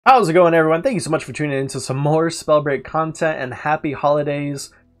How's it going, everyone? Thank you so much for tuning in to some more Spellbreak content, and happy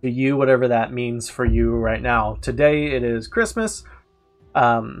holidays to you, whatever that means for you right now. Today it is Christmas,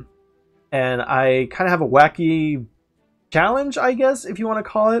 and I kind of have a wacky challenge, I guess, if you want to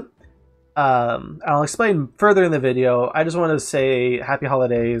call it. I'll explain further in the video. I just want to say happy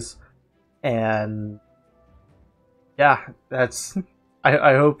holidays, and yeah, that's.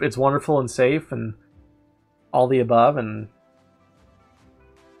 I hope it's wonderful and safe, and all the above, and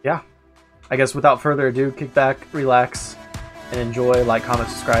yeah, I guess without further ado, kick back, relax, and enjoy. Like, comment,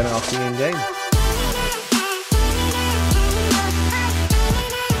 subscribe, and I'll see you in game.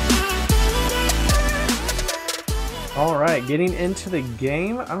 Alright, getting into the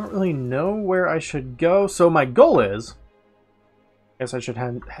game. I don't really know where I should go. So my goal is, I guess I should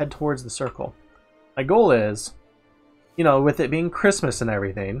head towards the circle. My goal is, you know, with it being Christmas and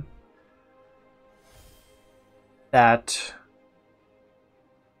everything, that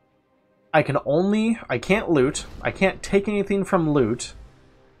I can't loot. I can't take anything from loot,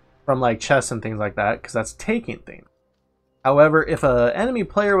 from like chests and things like that, because that's taking things. However, if an enemy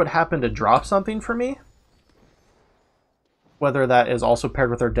player would happen to drop something for me, whether that is also paired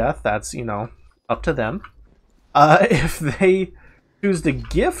with their death, that's, you know, up to them. If they choose to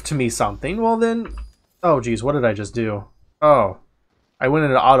gift me something, well then, oh geez, what did I just do? Oh, I went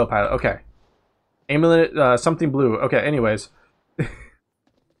into autopilot. Okay, amulet, something blue. Okay, anyways.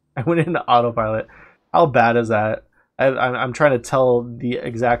 I went into autopilot. How bad is that? I'm trying to tell the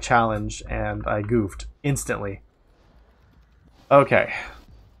exact challenge and I goofed instantly. Okay.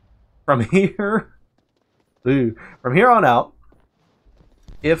 From here on out,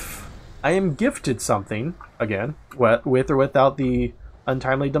 if I am gifted something, again, with or without the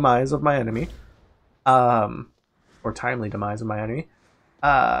untimely demise of my enemy, or timely demise of my enemy,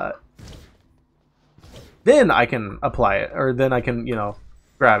 then I can apply it, or then I can, you know,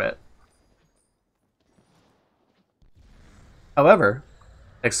 grab it. However,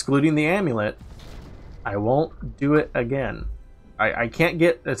 excluding the amulet, I won't do it again. I can't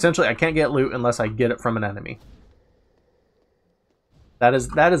get, essentially I can't get loot unless I get it from an enemy. That is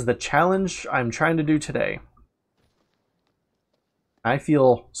the challenge I'm trying to do today. I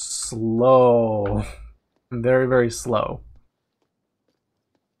feel slow. Very, very slow.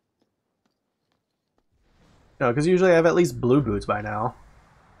 No, because usually I have at least blue boots by now.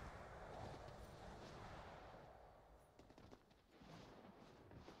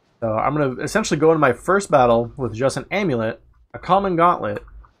 So I'm going to essentially go into my first battle with just an amulet, a common gauntlet,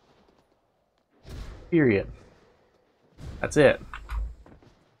 period. That's it.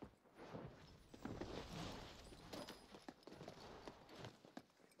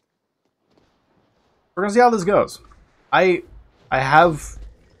 We're going to see how this goes. I have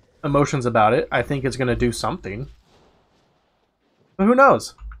emotions about it. I think it's going to do something. But who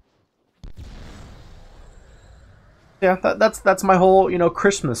knows? Yeah, that's my whole, you know,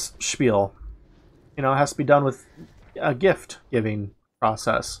 Christmas spiel. You know, it has to be done with a gift giving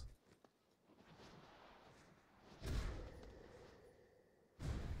process.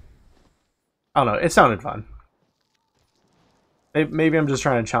 I don't know. It sounded fun. Maybe I'm just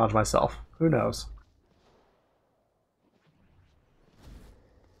trying to challenge myself. Who knows?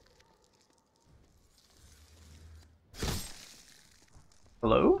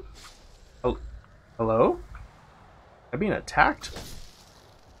 Hello? Oh, hello? Am I being attacked?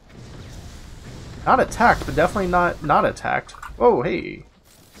 Not attacked, but definitely not attacked. Whoa, hey.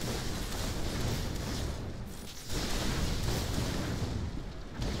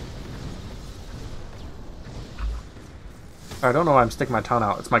 I don't know why I'm sticking my tongue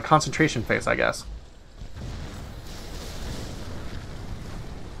out. It's my concentration face, I guess.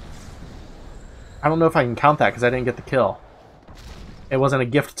 I don't know if I can count that because I didn't get the kill. It wasn't a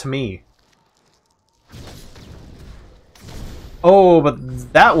gift to me. Oh,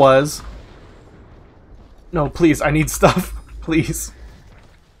 but that was... No, please, I need stuff. Please.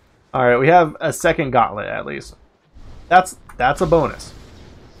 Alright, we have a second gauntlet, at least. That's a bonus.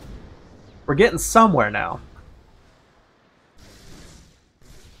 We're getting somewhere now.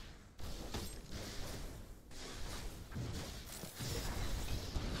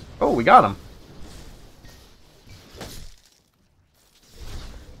 Oh, we got him.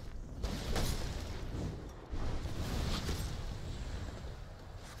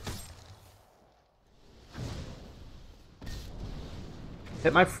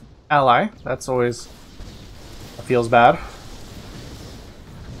 Hit my ally. That's always... That feels bad.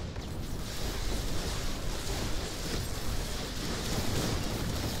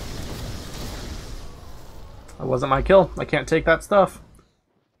 That wasn't my kill. I can't take that stuff.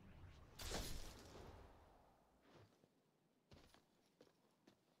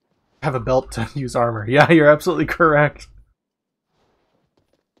 Have a belt to use armor. Yeah, you're absolutely correct.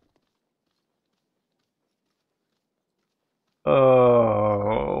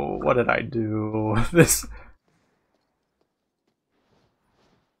 Oh, what did I do? This...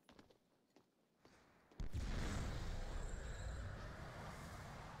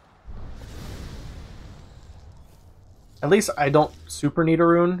 At least I don't super need a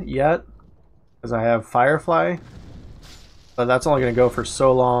rune yet, because I have Firefly. But that's only going to go for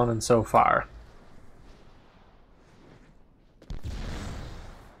so long and so far.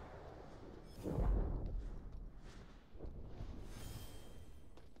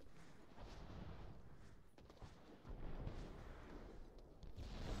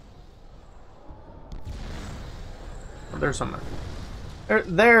 There's some...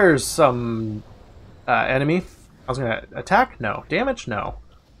 There's some enemy. I was gonna attack? No. Damage? No.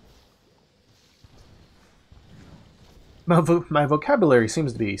 My vocabulary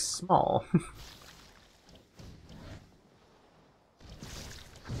seems to be small.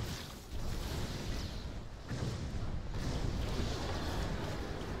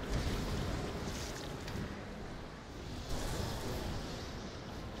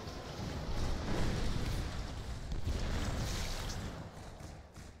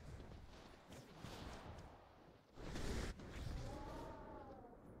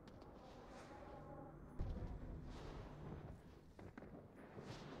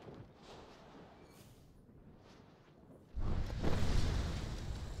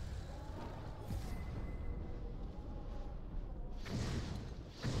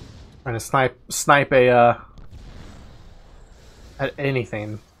 Trying to snipe a at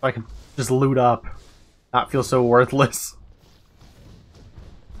anything. So I can just loot up, not feel so worthless.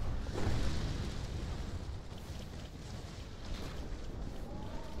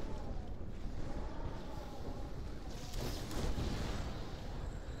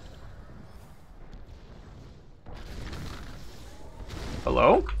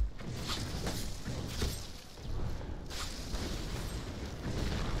 Hello?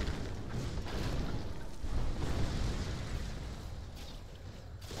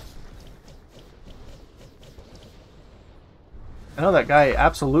 I know that guy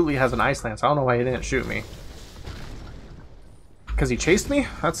absolutely has an ice lance. I don't know why he didn't shoot me. Because he chased me?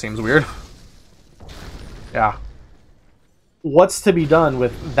 That seems weird. Yeah. What's to be done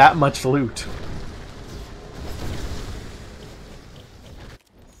with that much loot?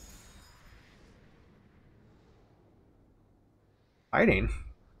 Hiding.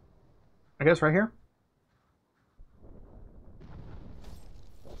 I guess right here?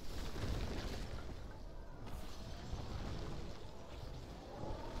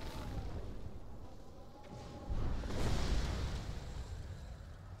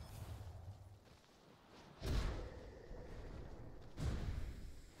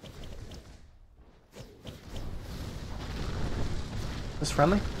 Is this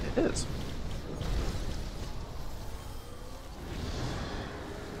friendly? It is.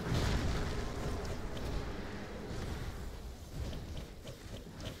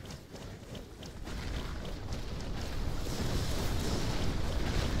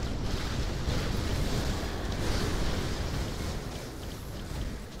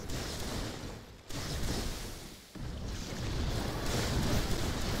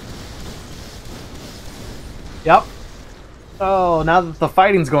 Yep. Oh, now that the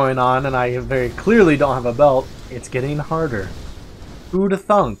fighting's going on and I very clearly don't have a belt, it's getting harder. Who'da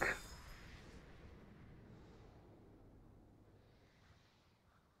thunk?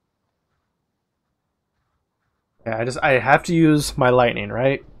 Yeah, I have to use my lightning,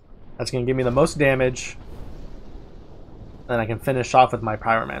 right? That's gonna give me the most damage. Then I can finish off with my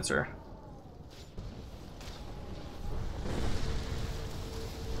pyromancer.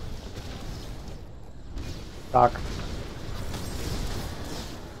 Doc.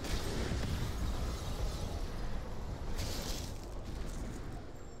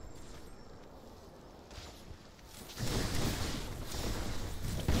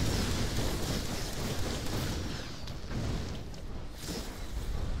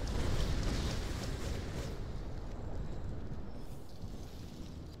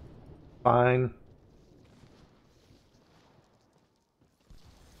 Fine.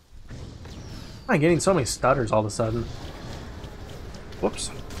 Why am I getting so many stutters all of a sudden? Whoops.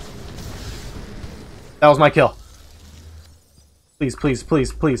 That was my kill. Please, please,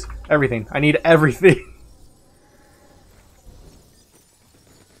 please, please. Everything. I need everything.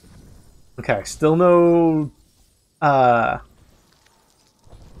 Okay, still no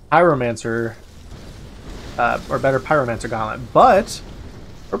pyromancer or better pyromancer gauntlet, but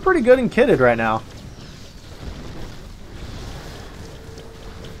we're pretty good and kitted right now.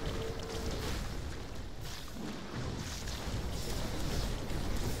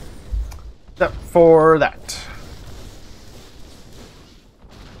 Except for that.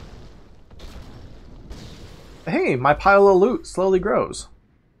 Hey, my pile of loot slowly grows.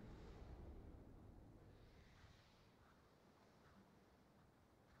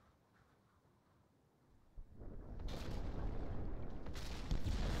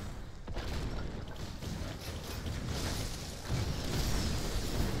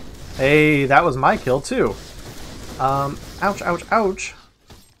 Hey, that was my kill too. Ouch, ouch, ouch.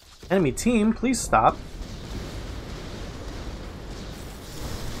 Enemy team, please stop.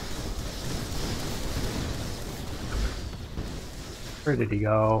 Where did he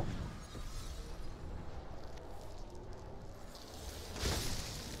go?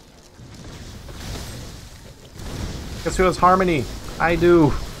 Guess who has Harmony? I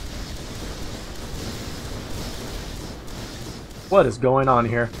do. What is going on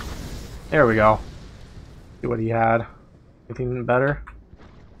here? There we go. See what he had. Anything better?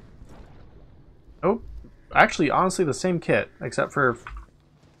 Oh, actually, honestly, the same kit, except for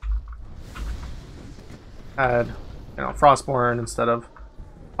had, you know, Frostborn instead of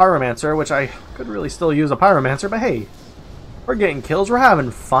Pyromancer, which I could really still use a Pyromancer, but hey, we're getting kills, we're having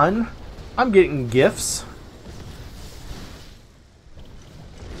fun. I'm getting gifts.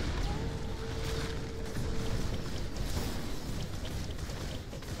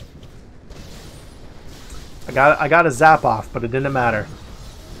 I got a zap off, but it didn't matter.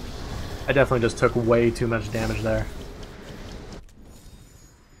 I definitely just took way too much damage there.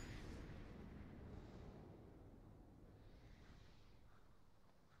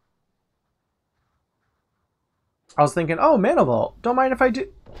 I was thinking, oh, Mana Vault. Don't mind if I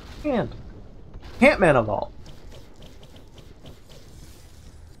do. Can't Mana Vault.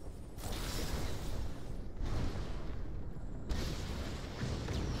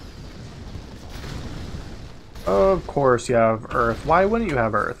 Of course you have Earth. Why wouldn't you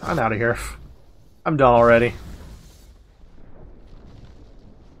have Earth? I'm out of here. I'm done already.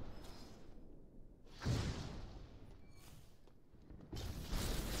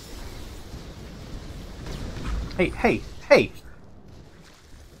 Hey, hey, hey!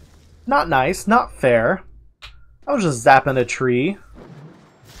 Not nice, not fair. I was just zapping a tree.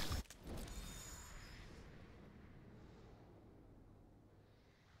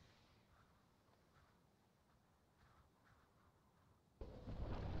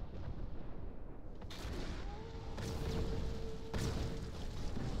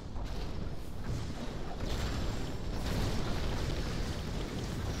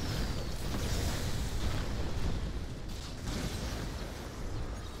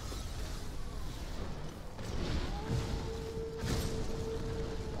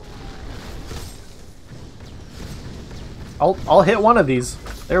 I'll hit one of these.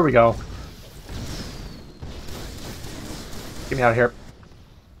 There we go. Get me out of here.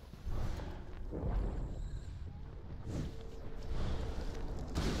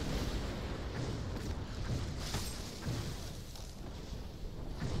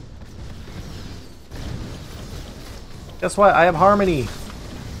 Guess what? I have Harmony.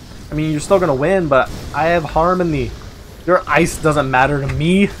 I mean, you're still gonna win, but I have Harmony. Your ice doesn't matter to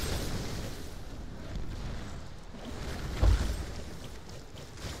me.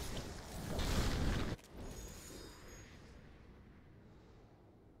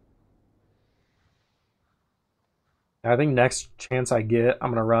 I think next chance I get,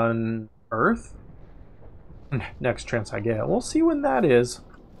 I'm gonna run Earth. Next chance I get. We'll see when that is.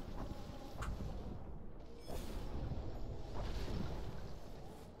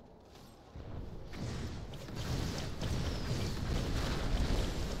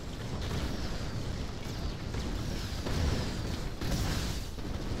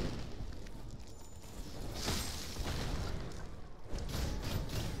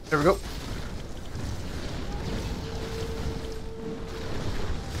 There we go.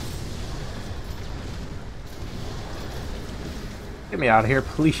 Get me out of here,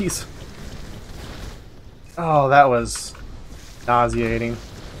 please. Oh, that was nauseating.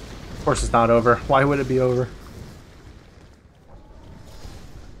 Of course it's not over. Why would it be over?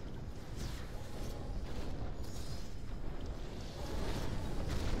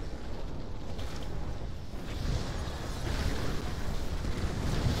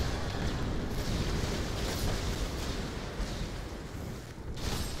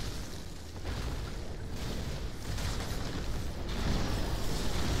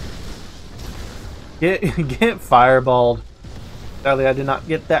 Get fireballed. Sadly, I did not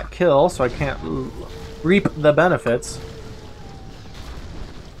get that kill, so I can't reap the benefits.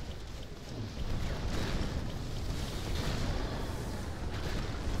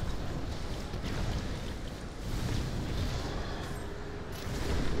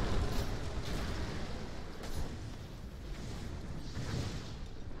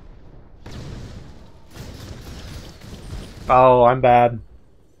 Oh, I'm bad.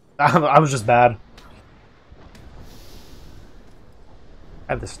 I was just bad.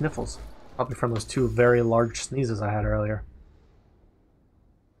 I have the sniffles. Probably from those 2 very large sneezes I had earlier.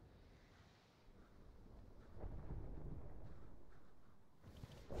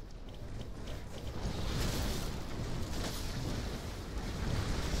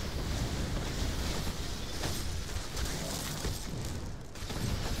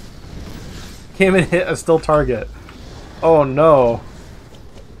 Came and hit a still target. Oh no.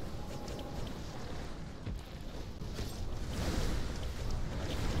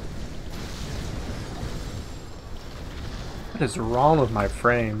 What is wrong with my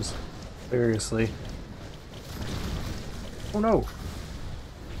frames? Seriously. Oh no.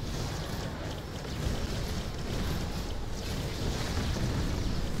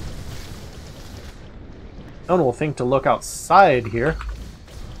 No one will think to look outside here.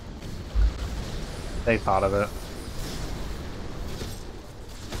 They thought of it.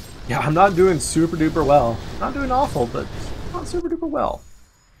 Yeah, I'm not doing super duper well. Not doing awful, but not super duper well.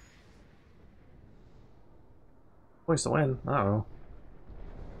 Place to win. I don't know.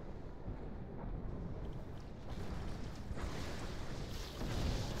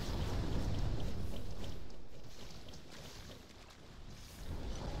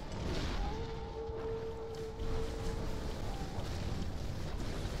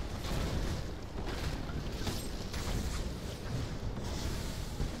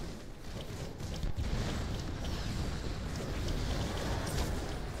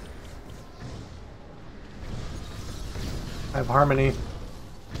 I have Harmony. In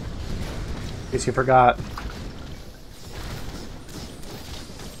case you forgot.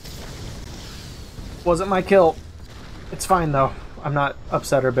 Wasn't my kill. It's fine though. I'm not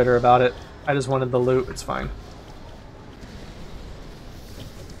upset or bitter about it. I just wanted the loot. It's fine.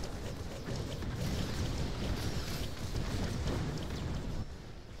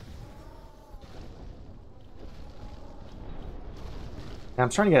 I'm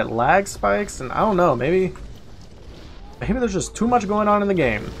starting to get lag spikes, and I don't know, maybe there's just too much going on in the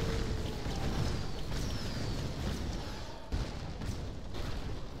game.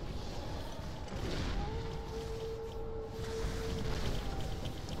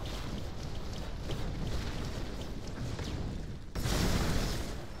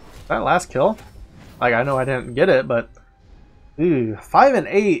 That last kill? Like, I know I didn't get it, but... Ooh, 5 and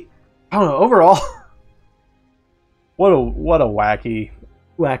 8. I don't know, overall... What a wacky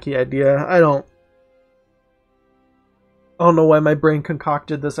idea. I don't know why my brain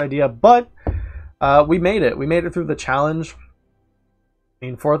concocted this idea, but we made it. We made it through the challenge. I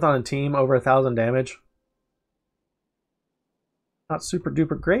mean, 4th on a team, over 1,000 damage. Not super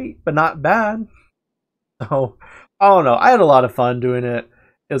duper great, but not bad. So, I don't know. I had a lot of fun doing it.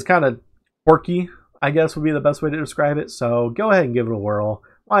 It was kind of quirky, I guess would be the best way to describe it. So go ahead and give it a whirl.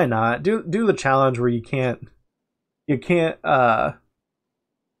 Why not? Do the challenge where you can't get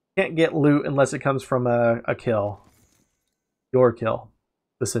loot unless it comes from a kill. Your kill,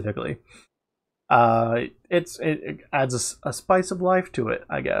 specifically. It adds a spice of life to it,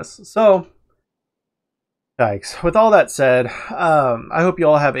 I guess. So, yikes. With all that said, I hope you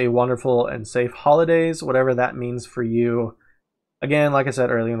all have a wonderful and safe holidays, whatever that means for you. Again, like I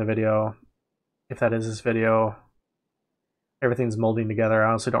said earlier in the video, if that is this video, everything's molding together. I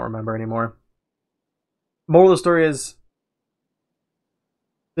honestly don't remember anymore. Moral of the story is,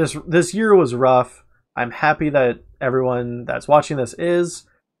 this year was rough. I'm happy that everyone that's watching this is,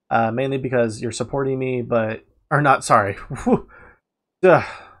 mainly because you're supporting me, but, or not, sorry. Let's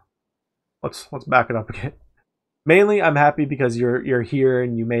back it up again. Mainly, I'm happy because you're here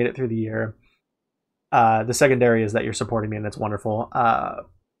and you made it through the year. The secondary is that you're supporting me, and it's wonderful.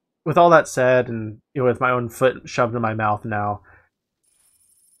 With all that said, and with my own foot shoved in my mouth now,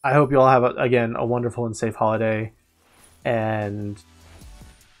 I hope you all have, again, a wonderful and safe holiday. And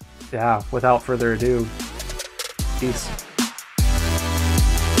yeah, without further ado, peace.